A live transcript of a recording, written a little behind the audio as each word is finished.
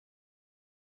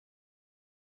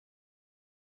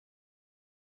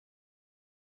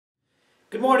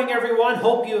Good morning, everyone.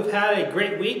 Hope you have had a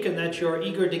great week and that you're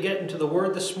eager to get into the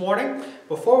Word this morning.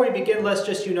 Before we begin, let's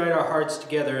just unite our hearts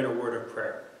together in a word of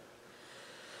prayer.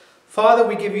 Father,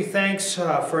 we give you thanks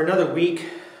for another week.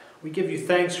 We give you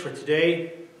thanks for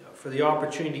today, for the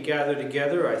opportunity to gather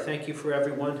together. I thank you for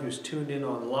everyone who's tuned in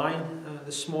online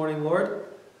this morning, Lord.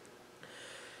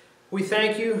 We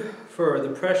thank you for the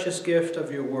precious gift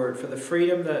of your word, for the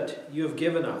freedom that you have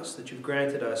given us, that you've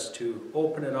granted us to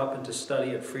open it up and to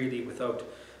study it freely without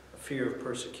fear of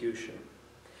persecution.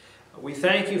 We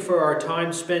thank you for our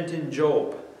time spent in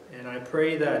Job, and I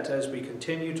pray that as we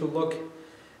continue to look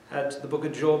at the book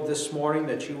of Job this morning,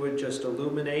 that you would just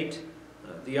illuminate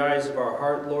the eyes of our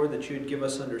heart, Lord, that you would give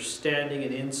us understanding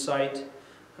and insight,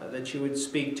 that you would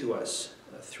speak to us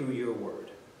through your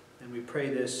word. And we pray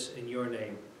this in your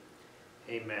name.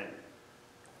 Amen.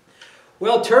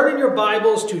 Well, turn in your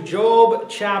Bibles to Job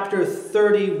chapter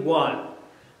 31.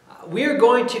 We are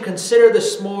going to consider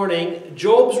this morning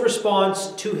Job's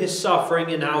response to his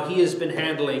suffering and how he has been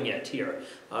handling it here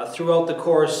throughout the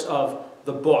course of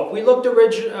the book. We looked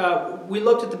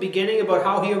at the beginning about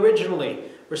how he originally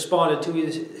responded to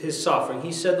his suffering.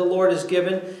 He said, "The Lord has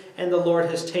given and the Lord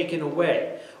has taken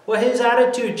away." Well, his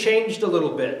attitude changed a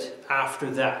little bit after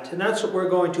that, and that's what we're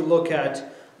going to look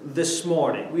at this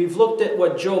morning. We've looked at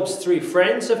what Job's three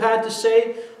friends have had to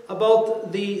say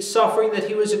about the suffering that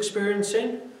he was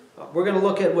experiencing. We're going to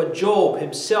look at what Job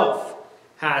himself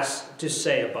has to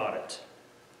say about it.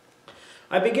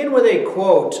 I begin with a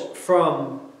quote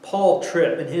from Paul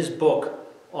Tripp in his book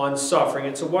on suffering.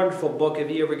 It's a wonderful book.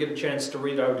 If you ever get a chance to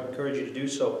read it, I would encourage you to do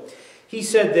so. He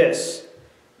said this: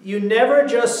 "You never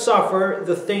just suffer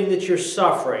the thing that you're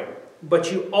suffering,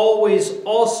 but you always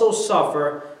also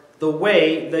suffer the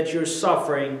way that you're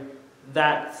suffering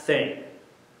that thing."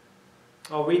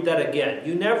 I'll read that again.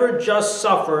 You never just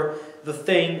suffer the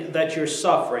thing that you're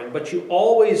suffering, but you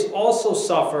always also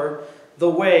suffer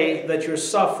the way that you're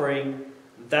suffering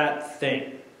that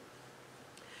thing.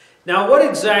 Now, what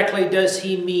exactly does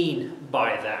he mean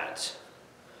by that?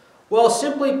 Well,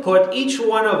 simply put, each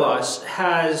one of us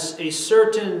has a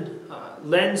certain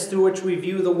lens through which we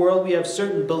view the world. We have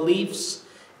certain beliefs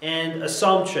and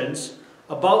assumptions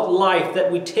about life that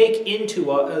we take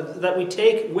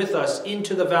with us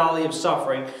into the valley of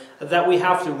suffering, that we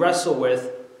have to wrestle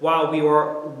with while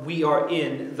we are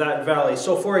in that valley.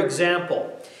 So, for example,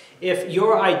 if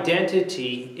your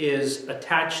identity is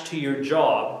attached to your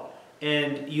job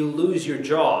and you lose your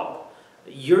job,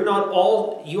 you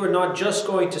are not just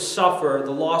going to suffer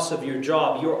the loss of your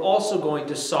job. You're also going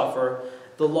to suffer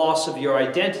the loss of your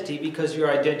identity, because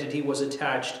your identity was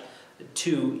attached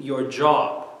to your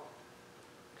job.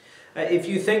 If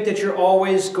you think that you're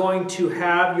always going to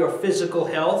have your physical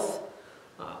health,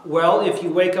 well, if you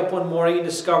wake up one morning and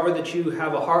discover that you've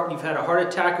had a heart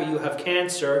attack or you have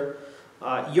cancer,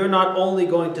 you're not only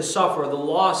going to suffer the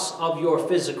loss of your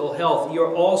physical health,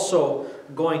 you're also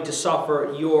going to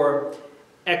suffer your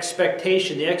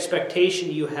expectation, the expectation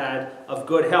you had of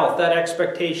good health. That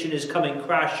expectation is coming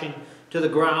crashing to the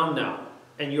ground now,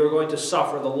 and you're going to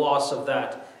suffer the loss of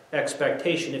that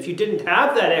expectation. If you didn't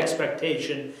have that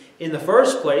expectation in the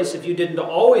first place, if you didn't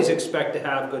always expect to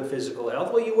have good physical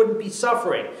health, well, you wouldn't be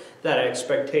suffering that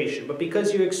expectation. But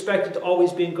because you expected to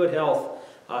always be in good health,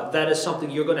 that is something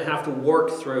you're going to have to work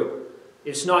through.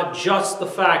 It's not just the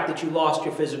fact that you lost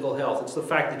your physical health. It's the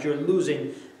fact that you're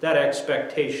losing that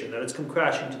expectation, that it's come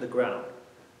crashing to the ground.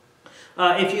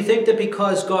 If you think that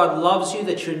because God loves you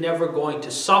that you're never going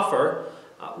to suffer,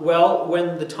 well,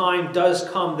 when the time does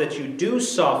come that you do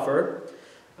suffer,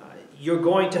 you're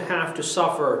going to have to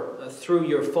suffer through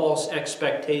your false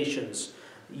expectations,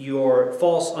 your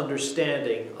false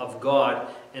understanding of God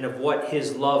and of what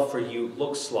His love for you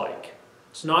looks like.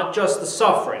 It's not just the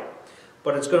suffering,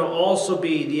 but it's going to also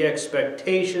be the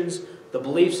expectations, the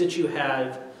beliefs that you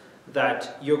have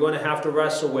that you're going to have to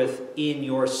wrestle with in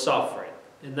your suffering.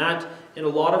 And that, in a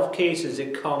lot of cases,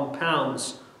 it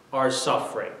compounds our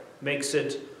suffering, makes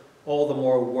it all the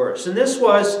more worse. And this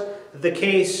was the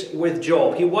case with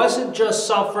Job. He wasn't just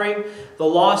suffering the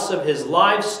loss of his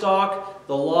livestock,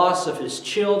 the loss of his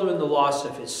children, the loss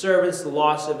of his servants, the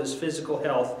loss of his physical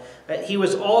health. He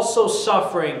was also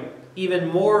suffering even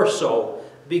more so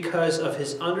because of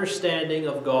his understanding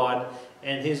of God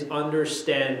and his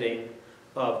understanding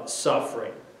of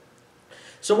suffering.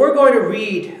 So we're going to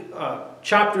read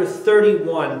chapter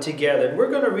 31 together. And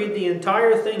we're going to read the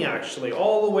entire thing, actually,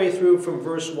 all the way through from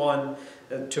verse 1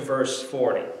 to verse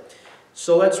 40.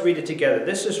 So let's read it together.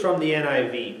 This is from the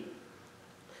NIV.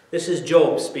 This is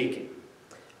Job speaking.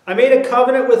 "I made a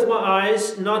covenant with my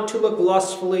eyes not to look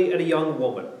lustfully at a young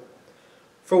woman.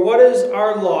 For what is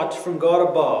our lot from God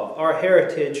above, our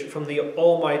heritage from the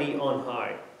Almighty on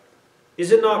high?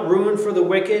 Is it not ruin for the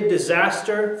wicked,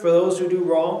 disaster for those who do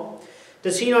wrong?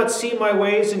 Does he not see my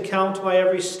ways and count my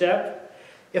every step?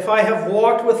 If I have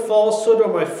walked with falsehood,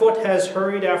 or my foot has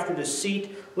hurried after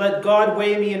deceit, let God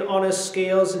weigh me in honest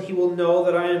scales, and he will know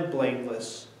that I am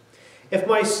blameless. If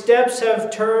my steps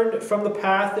have turned from the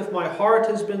path, if my heart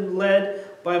has been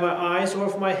led by my eyes, or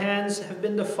if my hands have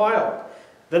been defiled,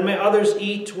 then may others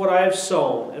eat what I have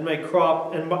sown, and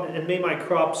may my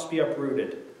crops be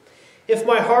uprooted. If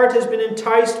my heart has been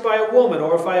enticed by a woman,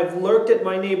 or if I have lurked at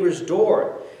my neighbor's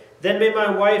door, then may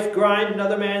my wife grind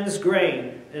another man's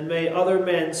grain, and may other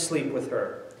men sleep with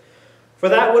her. For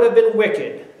that would have been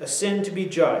wicked, a sin to be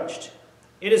judged.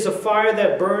 It is a fire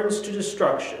that burns to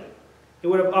destruction. It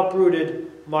would have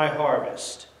uprooted my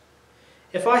harvest.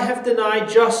 If I have denied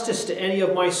justice to any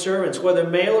of my servants, whether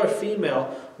male or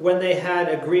female, when they had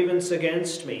a grievance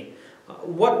against me,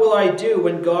 what will I do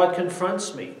when God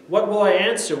confronts me? What will I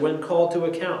answer when called to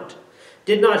account?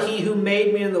 Did not he who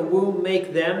made me in the womb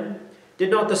make them?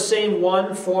 Did not the same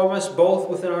one form us both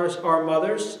within our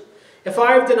mothers? If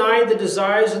I have denied the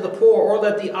desires of the poor, or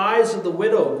let the eyes of the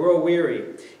widow grow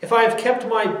weary, if I have kept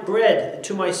my bread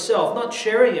to myself, not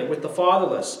sharing it with the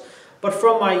fatherless, but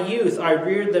from my youth I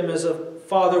reared them as a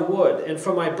father would, and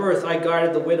from my birth I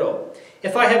guided the widow.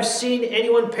 If I have seen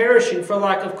anyone perishing for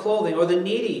lack of clothing, or the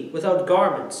needy without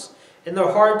garments, and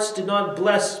their hearts did not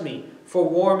bless me for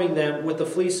warming them with the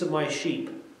fleece of my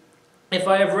sheep. If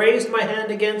I have raised my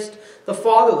hand against the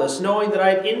fatherless, knowing that I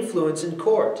had influence in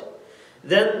court,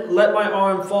 then let my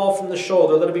arm fall from the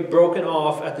shoulder, let it be broken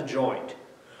off at the joint.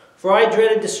 For I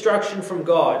dreaded destruction from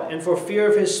God, and for fear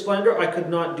of his splendor I could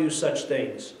not do such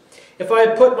things. If I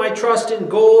had put my trust in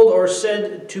gold, or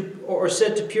said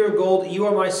to pure gold, you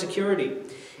are my security.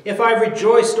 If I have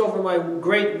rejoiced over my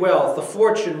great wealth, the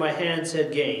fortune my hands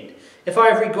had gained. If I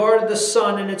have regarded the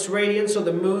sun and its radiance, or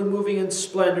the moon moving in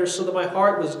splendor, so that my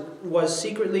heart was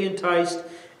secretly enticed,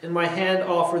 and my hand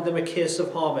offered them a kiss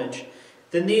of homage,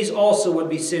 then these also would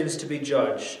be sins to be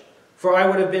judged, for I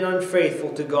would have been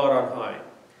unfaithful to God on high.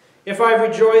 If I have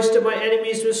rejoiced at my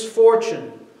enemy's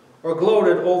misfortune, or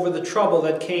gloated over the trouble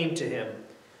that came to him,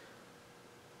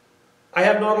 I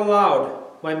have not allowed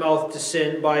my mouth to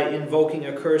sin by invoking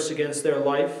a curse against their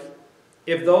life.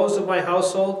 If those of my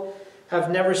household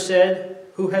have never said,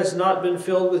 who has not been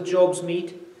filled with Job's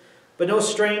meat? But no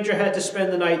stranger had to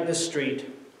spend the night in the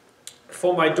street,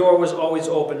 for my door was always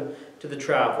open to the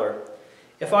traveler.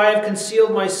 If I have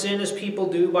concealed my sin as people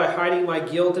do by hiding my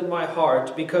guilt in my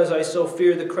heart, because I so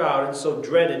feared the crowd and so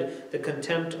dreaded the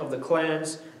contempt of the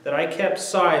clans, that I kept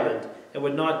silent and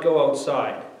would not go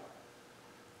outside.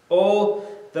 Oh,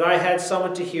 that I had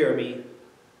someone to hear me.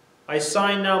 I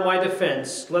sign now my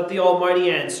defense. Let the Almighty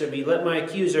answer me. Let my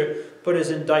accuser put his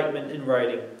indictment in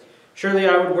writing. Surely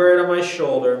I would wear it on my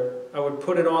shoulder. I would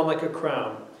put it on like a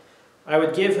crown. I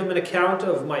would give him an account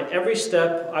of my every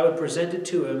step. I would present it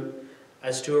to him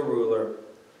as to a ruler.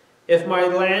 If my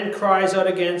land cries out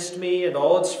against me, and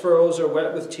all its furrows are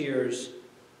wet with tears,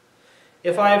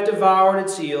 if I have devoured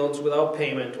its yields without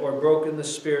payment, or broken the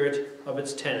spirit of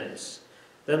its tenants,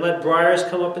 then let briars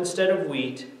come up instead of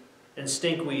wheat, and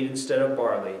stinkweed instead of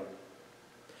barley.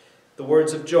 The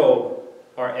words of Job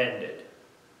are ended.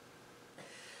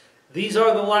 These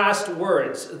are the last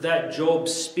words that Job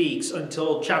speaks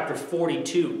until chapter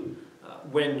 42,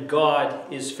 when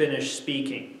God is finished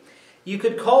speaking. You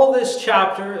could call this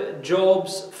chapter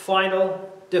Job's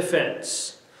final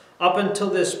defense. Up until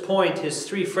this point, his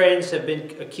three friends have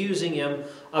been accusing him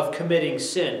of committing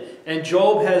sin, and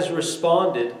Job has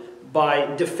responded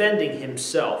by defending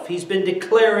himself. He's been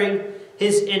declaring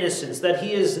his innocence, that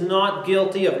he is not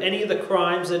guilty of any of the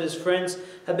crimes that his friends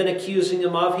have been accusing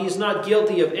him of. He's not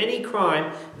guilty of any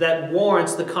crime that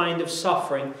warrants the kind of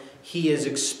suffering he is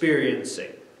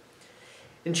experiencing.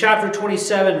 In chapter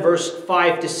 27, verse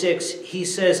 5 to 6, he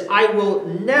says, I will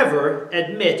never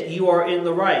admit you are in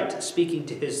the right, speaking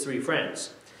to his three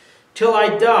friends. Till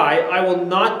I die, I will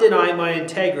not deny my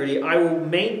integrity. I will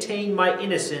maintain my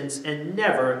innocence and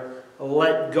never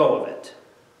let go of it.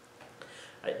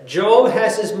 Job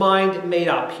has his mind made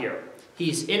up here.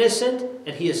 He's innocent,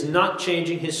 and he is not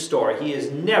changing his story. He is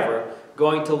never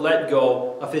going to let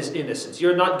go of his innocence.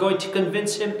 You're not going to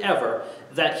convince him ever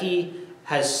that he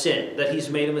has sinned, that he's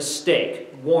made a mistake,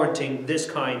 warranting this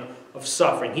kind of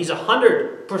suffering. He's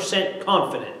 100%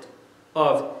 confident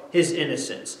of his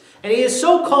innocence. And he is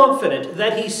so confident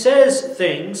that he says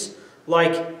things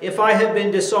like, if I have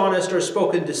been dishonest or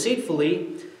spoken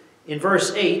deceitfully, in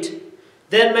verse 8,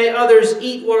 then may others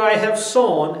eat what I have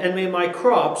sown, and may my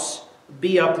crops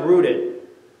be uprooted.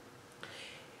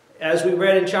 As we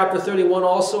read in chapter 31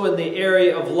 also, in the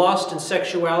area of lust and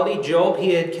sexuality, Job,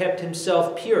 he had kept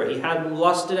himself pure. He hadn't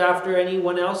lusted after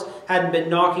anyone else, hadn't been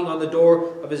knocking on the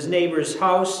door of his neighbor's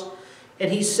house.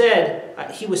 And he said,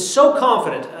 he was so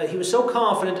confident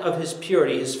of his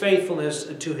purity, his faithfulness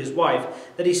to his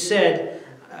wife, that he said,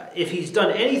 if he's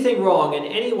done anything wrong in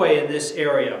any way in this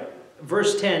area,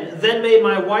 verse 10, then may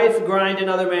my wife grind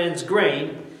another man's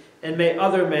grain, and may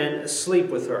other men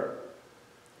sleep with her.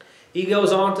 He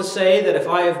goes on to say that if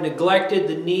I have neglected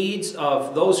the needs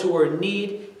of those who are in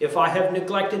need, if I have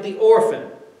neglected the orphan,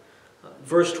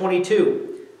 verse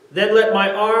 22, then let my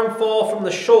arm fall from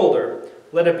the shoulder,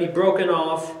 let it be broken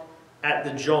off at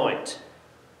the joint.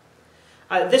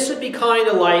 This would be kind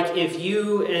of like if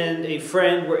you and a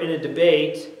friend were in a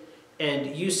debate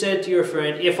and you said to your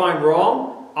friend, if I'm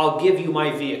wrong, I'll give you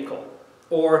my vehicle.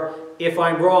 Or if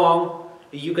I'm wrong,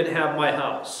 you can have my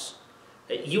house.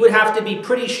 You would have to be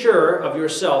pretty sure of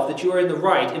yourself that you are in the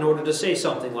right in order to say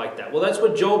something like that. Well, that's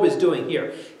what Job is doing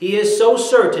here. He is so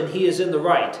certain he is in the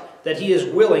right that he is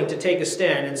willing to take a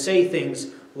stand and say things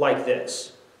like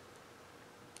this.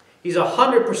 He's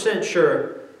 100%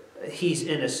 sure he's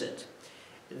innocent.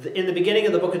 In the beginning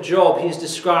of the book of Job, he's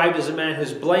described as a man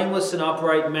who's blameless and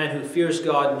upright, a man who fears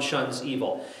God and shuns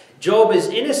evil. Job is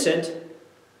innocent,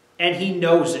 and he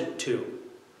knows it too.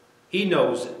 He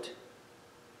knows it.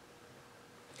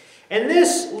 And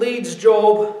this leads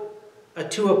Job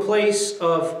to a place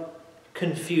of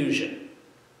confusion.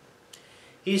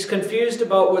 He's confused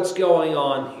about what's going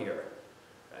on here.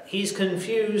 He's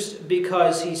confused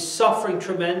because he's suffering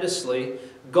tremendously.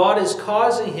 God is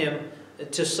causing him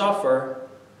to suffer,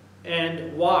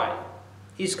 and why?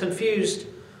 He's confused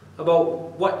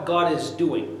about what God is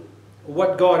doing,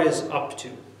 what God is up to.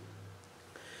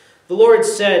 The Lord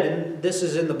said, and this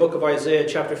is in the book of Isaiah,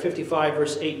 chapter 55,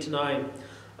 verse 8 to 9,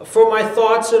 for my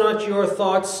thoughts are not your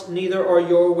thoughts, neither are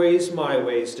your ways my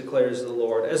ways, declares the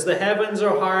Lord. As the heavens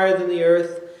are higher than the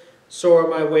earth, so are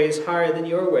my ways higher than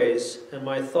your ways, and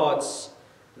my thoughts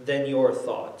than your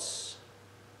thoughts.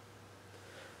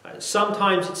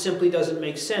 Sometimes it simply doesn't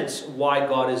make sense why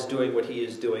God is doing what he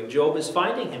is doing. Job is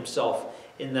finding himself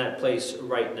in that place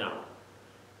right now.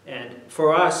 And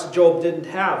for us, Job didn't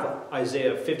have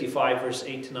Isaiah 55, verse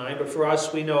 8 to 9, but for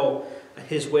us, we know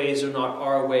his ways are not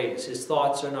our ways. His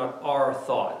thoughts are not our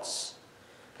thoughts.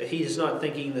 He is not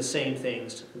thinking the same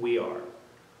things we are.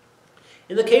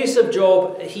 In the case of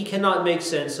Job, he cannot make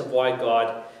sense of why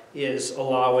God is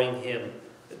allowing him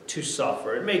to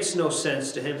suffer. It makes no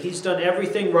sense to him. He's done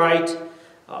everything right,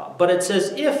 but it's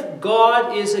as if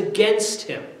God is against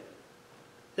him.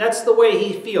 That's the way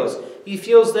he feels. He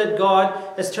feels that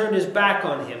God has turned his back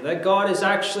on him, that God is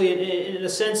actually, in a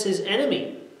sense, his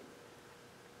enemy.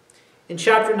 In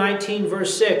chapter 19,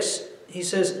 verse 6, he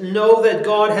says, know that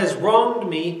God has wronged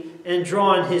me and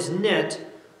drawn his net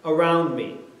around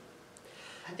me.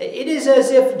 It is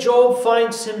as if Job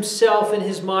finds himself in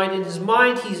his mind. In his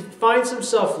mind, he finds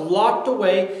himself locked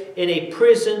away in a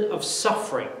prison of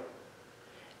suffering.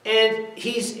 And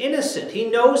he's innocent. He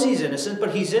knows he's innocent,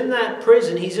 but he's in that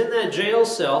prison, he's in that jail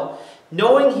cell,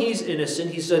 knowing he's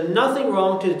innocent. He's done nothing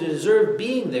wrong to deserve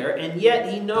being there, and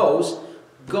yet he knows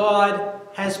God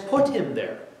has put him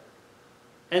there.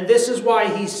 And this is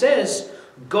why he says,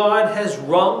 God has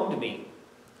wronged me.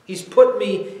 He's put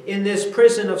me in this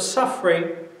prison of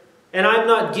suffering, and I'm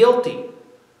not guilty.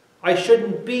 I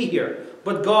shouldn't be here,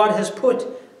 but God has put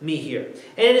me here.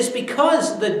 And it's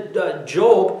because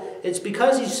Job, it's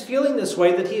because he's feeling this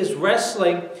way that he is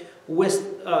wrestling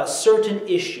with certain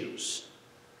issues.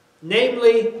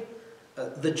 Namely,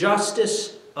 the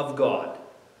justice of God.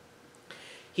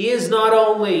 He is not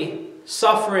only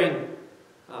suffering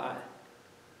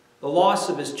the loss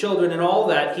of his children and all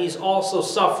that, he's also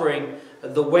suffering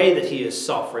the way that he is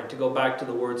suffering, to go back to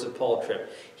the words of Paul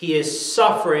Tripp. He is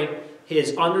suffering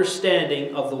his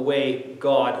understanding of the way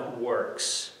God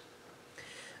works.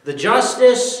 The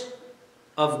justice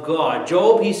of God.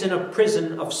 Job, he's in a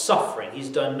prison of suffering. He's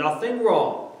done nothing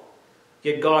wrong,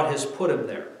 yet God has put him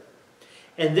there.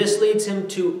 And this leads him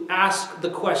to ask the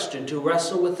question, to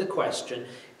wrestle with the question,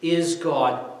 is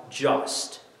God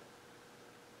just?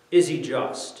 Is he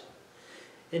just?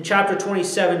 In chapter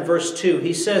 27, verse 2,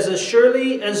 he says, as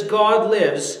surely as God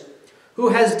lives, who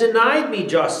has denied me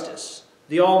justice,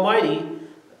 the Almighty,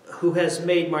 who has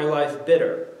made my life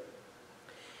bitter.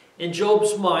 In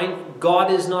Job's mind,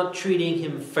 God is not treating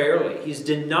him fairly. He's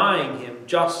denying him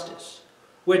justice,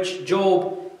 which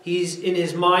Job, in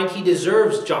his mind, he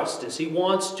deserves justice. He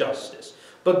wants justice.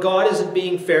 But God isn't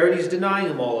being fair, and he's denying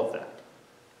him all of that.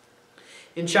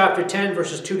 In chapter 10,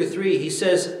 verses 2 to 3, he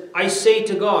says, I say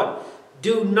to God,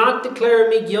 do not declare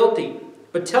me guilty.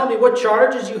 But tell me what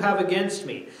charges you have against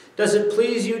me. Does it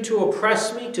please you to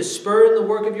oppress me, to spurn the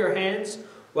work of your hands,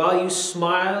 while you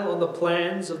smile on the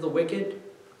plans of the wicked?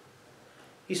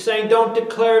 He's saying, don't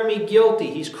declare me guilty.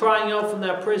 He's crying out from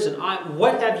that prison.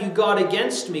 What have you got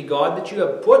against me, God, that you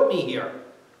have put me here?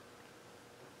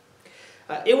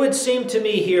 It would seem to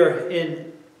me here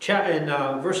in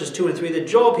verses 2 and 3 that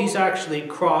Job, he's actually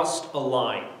crossed a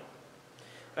line.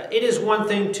 It is one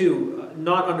thing to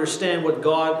not understand what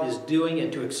God is doing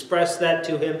and to express that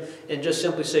to him and just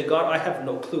simply say, God, I have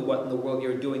no clue what in the world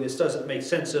you're doing. This doesn't make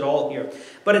sense at all here.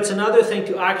 But it's another thing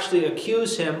to actually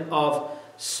accuse him of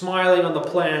smiling on the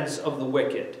plans of the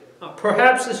wicked.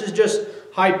 Perhaps this is just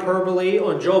hyperbole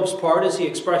on Job's part as he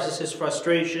expresses his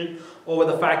frustration over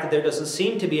the fact that there doesn't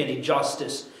seem to be any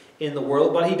justice in the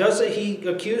world. But he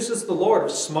accuses the Lord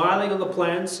of smiling on the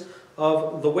plans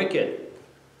of the wicked.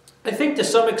 I think to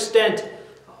some extent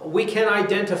we can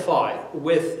identify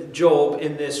with Job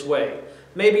in this way.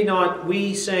 Maybe not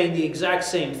we saying the exact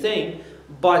same thing,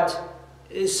 but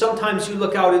sometimes you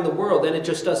look out in the world and it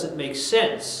just doesn't make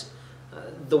sense.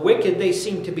 The wicked, they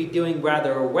seem to be doing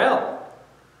rather well.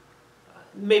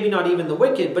 Maybe not even the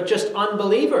wicked, but just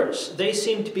unbelievers. They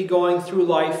seem to be going through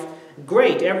life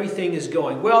great. Everything is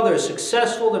going well. They're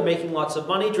successful. They're making lots of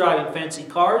money, driving fancy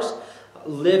cars,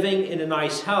 living in a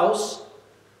nice house.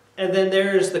 And then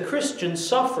there's the Christian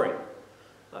suffering.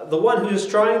 The one who's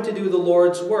trying to do the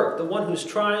Lord's work. The one who's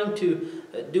trying to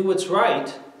do what's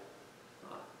right.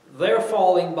 They're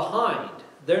falling behind.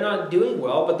 They're not doing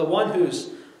well. But the one who's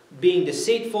being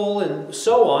deceitful and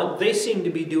so on, they seem to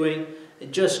be doing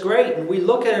just great. And we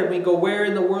look at it and we go, where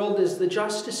in the world is the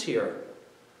justice here?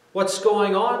 What's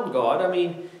going on, God? I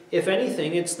mean, if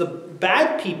anything, it's the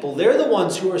bad people. They're the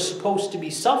ones who are supposed to be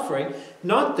suffering,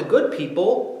 not the good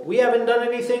people. We haven't done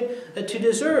anything to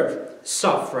deserve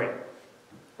suffering.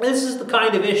 This is the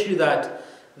kind of issue that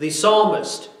the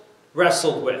psalmist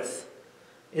wrestled with.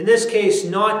 In this case,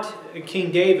 not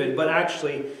King David, but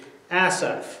actually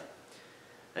Asaph.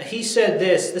 He said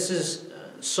this is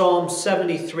Psalm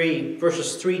 73,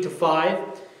 verses 3 to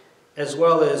 5, as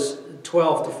well as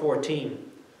 12 to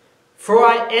 14. For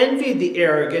I envied the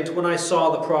arrogant when I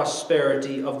saw the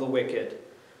prosperity of the wicked.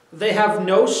 They have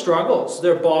no struggles.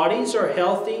 Their bodies are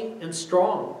healthy and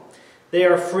strong. They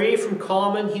are free from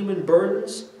common human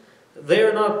burdens. They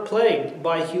are not plagued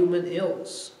by human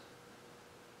ills.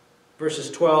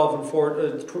 Verses 12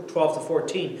 to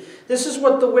 14. This is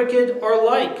what the wicked are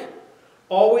like.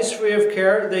 Always free of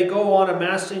care, they go on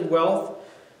amassing wealth.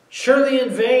 Surely in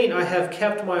vain I have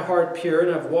kept my heart pure and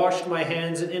have washed my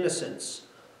hands in innocence.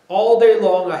 All day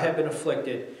long I have been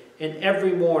afflicted, and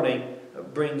every morning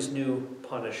brings new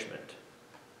punishment.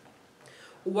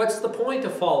 What's the point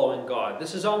of following God?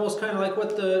 This is almost kind of like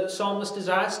what the psalmist is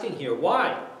asking here.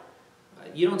 Why?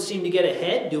 You don't seem to get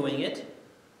ahead doing it.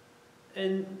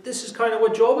 And this is kind of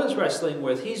what Job is wrestling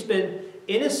with. He's been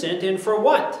innocent, and for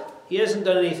what? He hasn't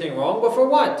done anything wrong, but for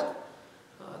what?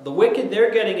 The wicked,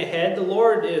 they're getting ahead. The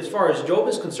Lord, as far as Job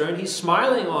is concerned, he's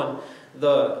smiling on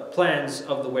the plans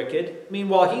of the wicked.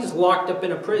 Meanwhile, he's locked up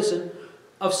in a prison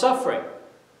of suffering.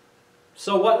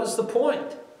 So what is the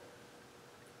point?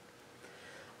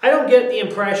 I don't get the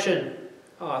impression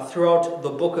throughout the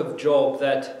book of Job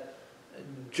that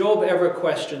Job ever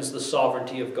questions the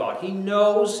sovereignty of God. He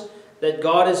knows that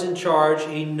God is in charge.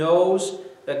 He knows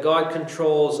that God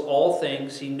controls all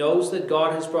things. He knows that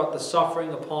God has brought the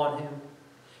suffering upon him.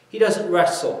 He doesn't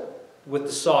wrestle with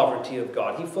the sovereignty of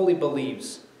God. He fully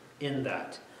believes in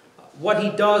that. What he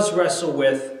does wrestle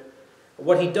with,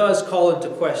 what he does call into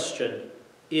question,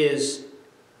 is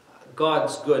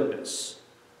God's goodness.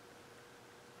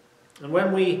 And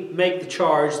when we make the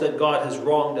charge that God has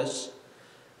wronged us,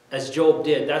 as Job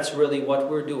did, that's really what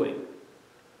we're doing.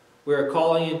 We're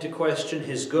calling into question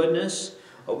his goodness.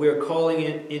 We're calling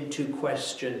into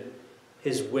question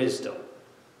his wisdom.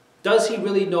 Does he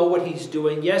really know what he's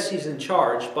doing? Yes, he's in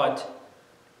charge, but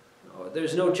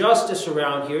there's no justice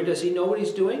around here. Does he know what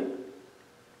he's doing?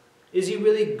 Is he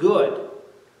really good?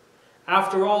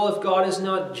 After all, if God is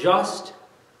not just,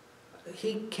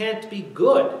 he can't be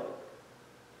good.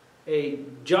 A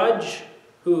judge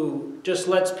who just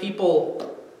lets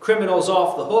criminals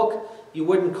off the hook, you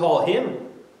wouldn't call him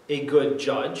a good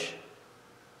judge.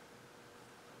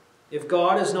 If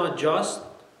God is not just,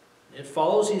 it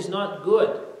follows he's not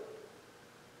good.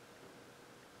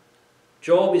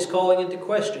 Job is calling into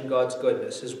question God's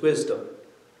goodness, his wisdom.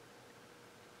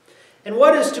 And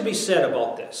what is to be said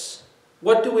about this?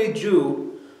 What do we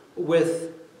do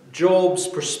with Job's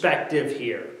perspective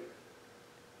here?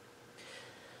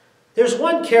 There's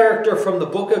one character from the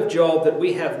book of Job that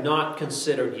we have not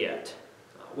considered yet.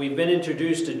 We've been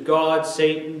introduced to God,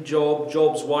 Satan, Job,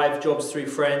 Job's wife, Job's three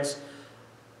friends.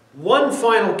 One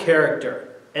final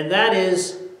character, and that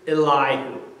is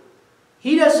Elihu.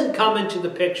 He doesn't come into the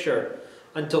picture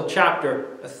until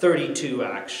chapter 32,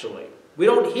 actually. We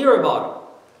don't hear about him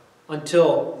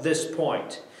until this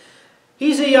point.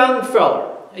 He's a young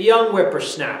feller, a young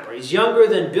whippersnapper. He's younger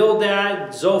than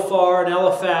Bildad, Zophar, and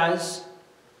Eliphaz.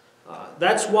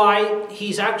 That's why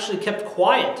he's actually kept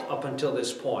quiet up until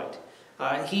this point.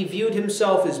 He viewed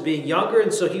himself as being younger,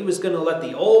 and so he was going to let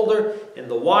the older and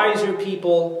the wiser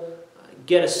people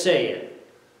get a say in.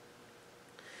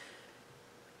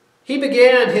 He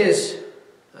began his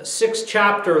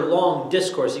 6-chapter long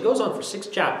discourse. He goes on for 6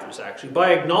 chapters, actually,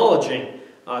 by acknowledging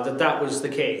that was the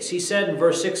case. He said in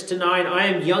verse 6 to 9, I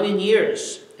am young in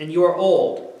years, and you are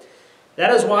old.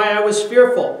 That is why I was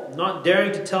fearful, not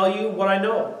daring to tell you what I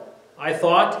know. I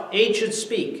thought, age should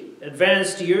speak,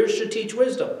 advanced years should teach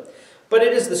wisdom. But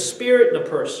it is the Spirit in a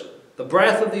person, the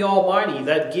breath of the Almighty,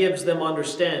 that gives them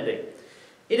understanding.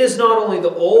 It is not only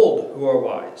the old who are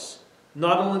wise,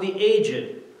 not only the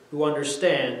aged who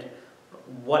understand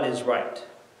what is right.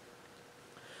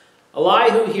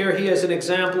 Elihu here, he is an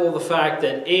example of the fact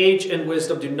that age and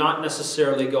wisdom do not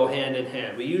necessarily go hand in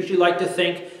hand. We usually like to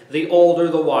think the older,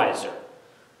 the wiser.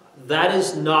 That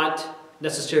is not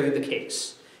necessarily the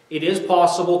case. It is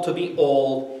possible to be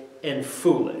old and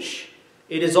foolish.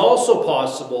 It is also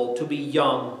possible to be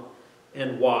young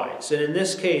and wise. And in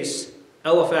this case,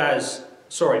 Elihu,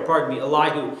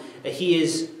 he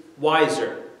is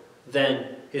wiser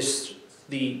than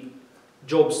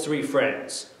Job's 3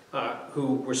 friends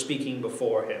who were speaking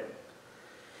before him.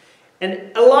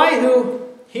 And Elihu,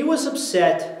 he was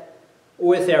upset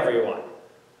with everyone,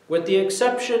 with the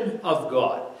exception of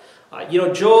God.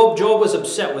 Job was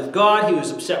upset with God. He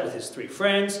was upset with his 3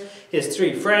 friends. His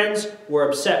 3 friends were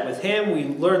upset with him. We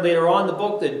learn later on in the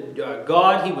book that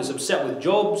God, he was upset with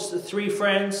Job's 3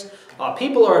 friends.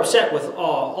 People are upset with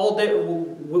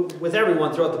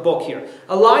everyone throughout the book here.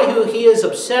 Elihu, he is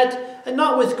upset, and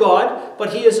not with God,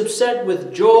 but he is upset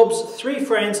with Job's 3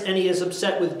 friends, and he is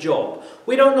upset with Job.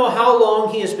 We don't know how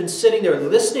long he has been sitting there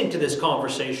listening to this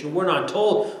conversation. We're not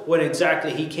told when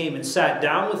exactly he came and sat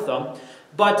down with them.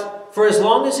 But for as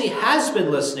long as he has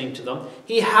been listening to them,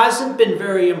 he hasn't been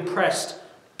very impressed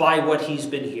by what he's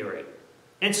been hearing.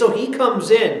 And so he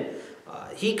comes in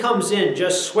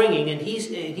just swinging, and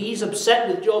he's upset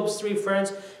with Job's 3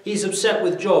 friends. He's upset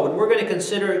with Job. And we're going to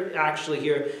consider actually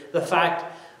here the fact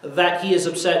that he is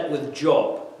upset with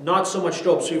Job. Not so much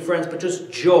Job's 3 friends, but just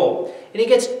Job. And he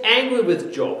gets angry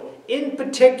with Job. In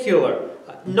particular,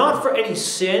 not for any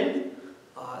sin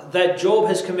that Job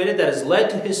has committed that has led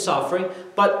to his suffering,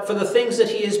 but for the things that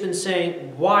he has been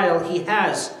saying while he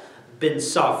has been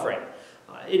suffering.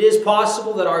 It is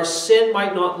possible that our sin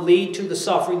might not lead to the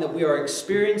suffering that we are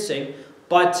experiencing,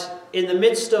 but in the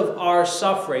midst of our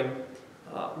suffering,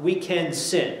 we can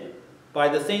sin by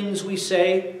the things we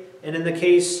say, and in the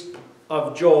case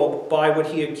of Job, by what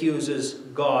he accuses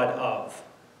God of.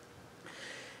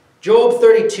 Job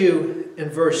 32 and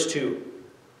verse 2.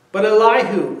 But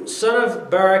Elihu, son of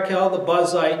Barachel the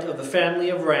Buzite of the family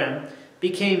of Ram,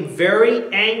 became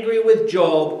very angry with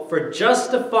Job for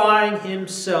justifying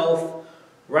himself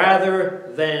rather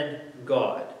than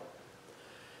God.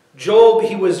 Job,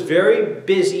 he was very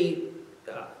busy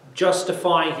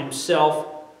justifying himself,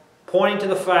 pointing to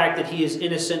the fact that he is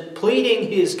innocent, pleading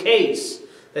his case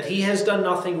that he has done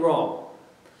nothing wrong.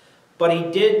 But he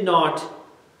did not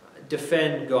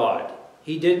defend God.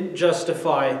 He didn't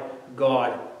justify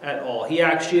God at all. He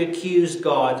actually accused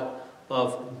God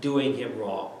of doing him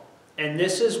wrong. And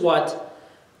this is what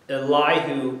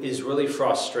Elihu is really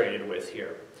frustrated with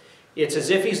here. It's as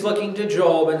if he's looking to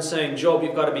Job and saying, Job,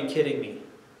 you've got to be kidding me.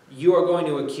 You are going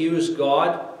to accuse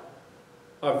God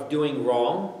of doing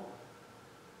wrong?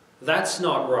 That's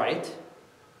not right.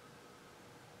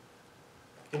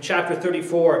 In chapter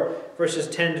 34, verses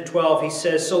 10 to 12, he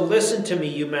says, So listen to me,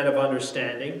 you men of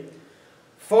understanding.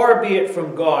 Far be it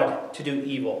from God to do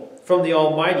evil, from the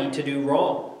Almighty to do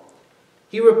wrong.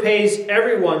 He repays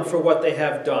everyone for what they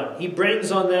have done. He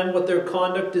brings on them what their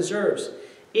conduct deserves.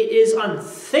 It is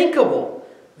unthinkable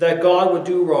that God would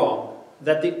do wrong,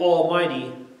 that the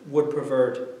Almighty would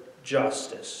pervert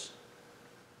justice.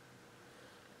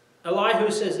 Elihu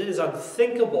says it is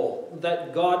unthinkable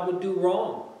that God would do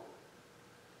wrong.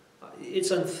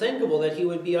 It's unthinkable that he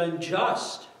would be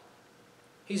unjust.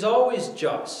 He's always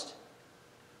just.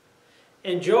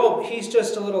 And Job, he's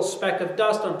just a little speck of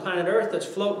dust on planet Earth that's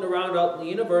floating around out in the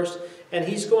universe, and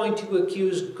he's going to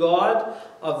accuse God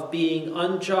of being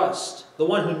unjust. The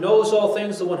one who knows all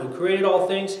things, the one who created all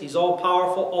things, he's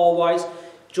all-powerful, all-wise.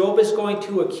 Job is going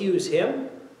to accuse him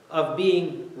of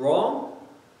being wrong.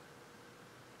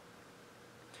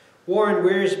 Warren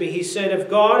Wiersbe, he said, if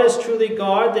God is truly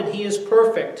God, then he is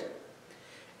perfect.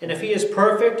 And if he is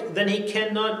perfect, then he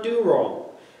cannot do wrong.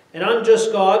 An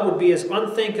unjust God would be as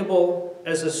unthinkable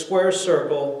as a square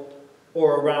circle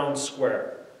or a round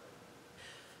square.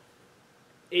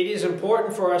 It is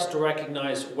important for us to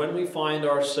recognize when we find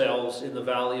ourselves in the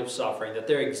valley of suffering that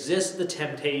there exists the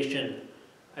temptation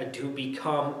to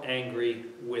become angry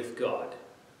with God,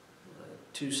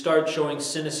 to start showing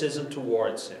cynicism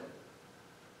towards him.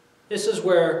 This is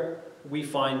where we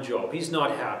find Job. He's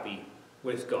not happy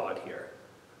with God here.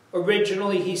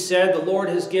 Originally he said, the Lord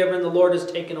has given, the Lord has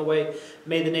taken away.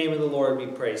 May the name of the Lord be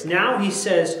praised. Now he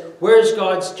says, where's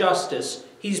God's justice?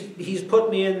 He's put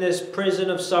me in this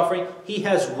prison of suffering. He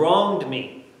has wronged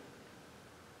me.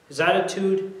 His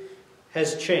attitude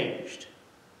has changed.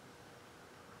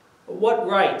 But what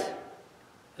right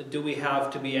do we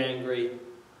have to be angry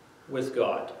with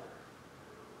God?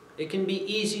 It can be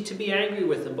easy to be angry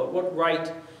with him, but what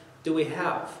right do we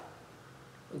have?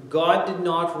 God did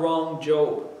not wrong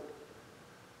Job.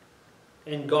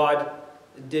 And God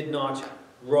did not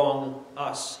wrong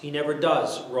us. He never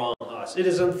does wrong us. It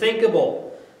is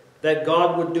unthinkable that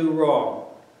God would do wrong,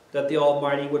 that the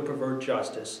Almighty would pervert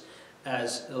justice,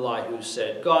 as Elihu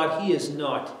said. God, he is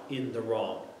not in the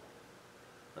wrong.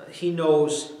 He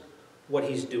knows what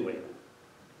he's doing.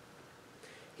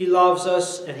 He loves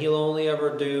us, and he'll only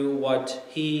ever do what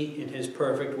he, in his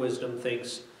perfect wisdom,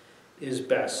 thinks is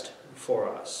best for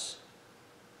us.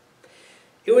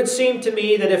 It would seem to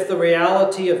me that if the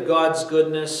reality of God's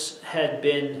goodness had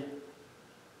been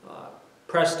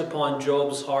pressed upon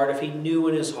Job's heart, if he knew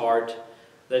in his heart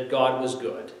that God was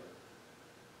good,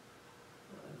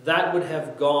 that would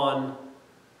have gone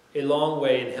a long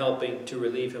way in helping to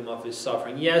relieve him of his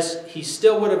suffering. Yes, he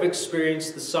still would have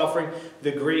experienced the suffering,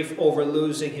 the grief over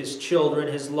losing his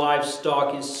children, his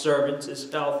livestock, his servants,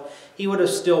 his health. He would have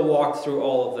still walked through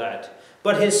all of that.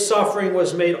 But his suffering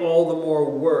was made all the more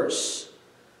worse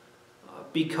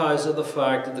because of the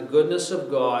fact that the goodness of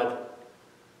God,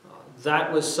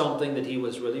 that was something that he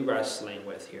was really wrestling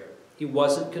with here. He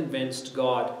wasn't convinced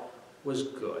God was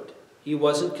good. He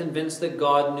wasn't convinced that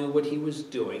God knew what he was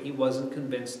doing. He wasn't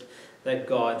convinced that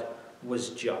God was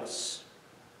just.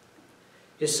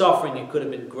 His suffering, it could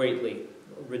have been greatly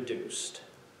reduced.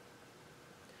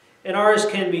 And ours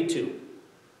can be too.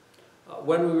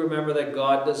 When we remember that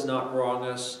God does not wrong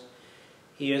us,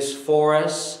 he is for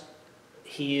us,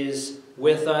 he is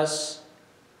with us.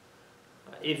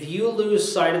 If you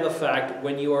lose sight of the fact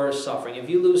when you are suffering, if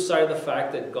you lose sight of the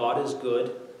fact that God is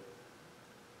good,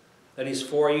 that he's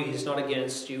for you, he's not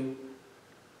against you,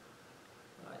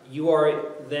 you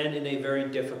are then in a very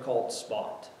difficult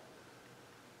spot.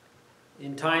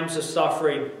 In times of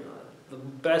suffering, the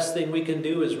best thing we can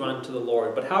do is run to the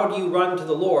Lord. But how do you run to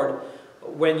the Lord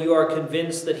when you are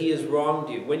convinced that he has wronged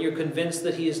you, when you're convinced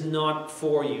that he is not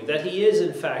for you, that he is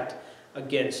in fact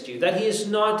against you, that he is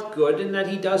not good and that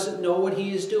he doesn't know what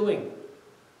he is doing?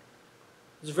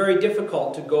 It's very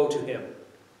difficult to go to him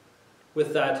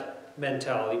with that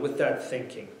mentality, with that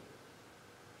thinking.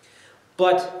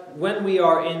 But when we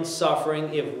are in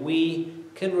suffering, if we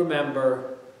can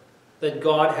remember that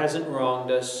God hasn't wronged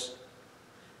us,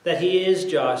 that he is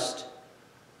just,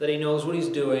 that he knows what he's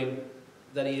doing,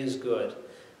 that he is good,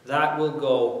 that will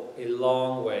go a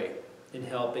long way in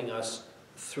helping us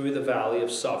through the valley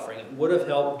of suffering. It would have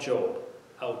helped Job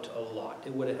out a lot.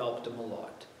 It would have helped him a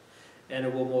lot. And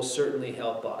it will most certainly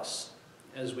help us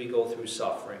as we go through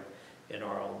suffering in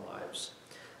our own lives.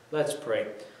 Let's pray.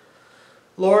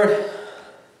 Lord,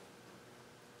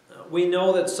 we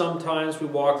know that sometimes we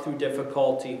walk through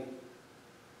difficulty,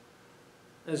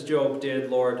 as Job did,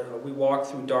 Lord. We walk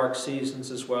through dark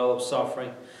seasons as well of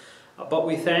suffering. But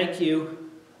we thank you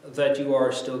that you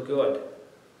are still good.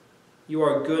 You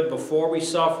are good before we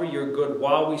suffer. You're good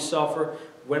while we suffer.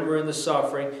 When we're in the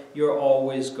suffering, you're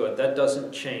always good. That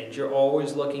doesn't change. You're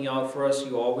always looking out for us.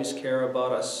 You always care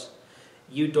about us.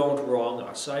 You don't wrong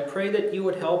us. I pray that you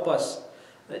would help us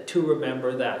to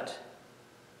remember that.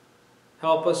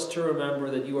 Help us to remember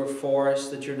that you are for us,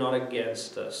 that you're not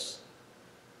against us,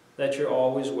 that you're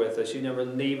always with us. You never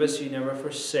leave us. You never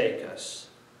forsake us.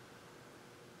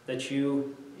 That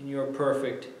you, in your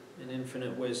perfect and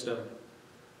infinite wisdom,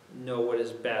 know what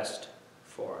is best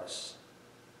for us.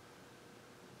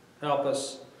 Help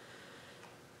us.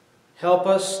 Help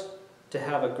us to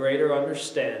have a greater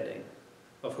understanding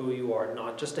of who you are.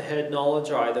 Not just a head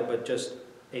knowledge either, but just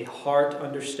a heart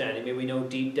understanding. May we know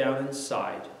deep down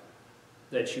inside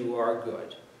that you are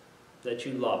good, that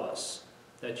you love us,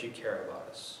 that you care about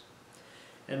us.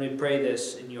 And we pray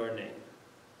this in your name.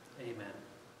 Amen.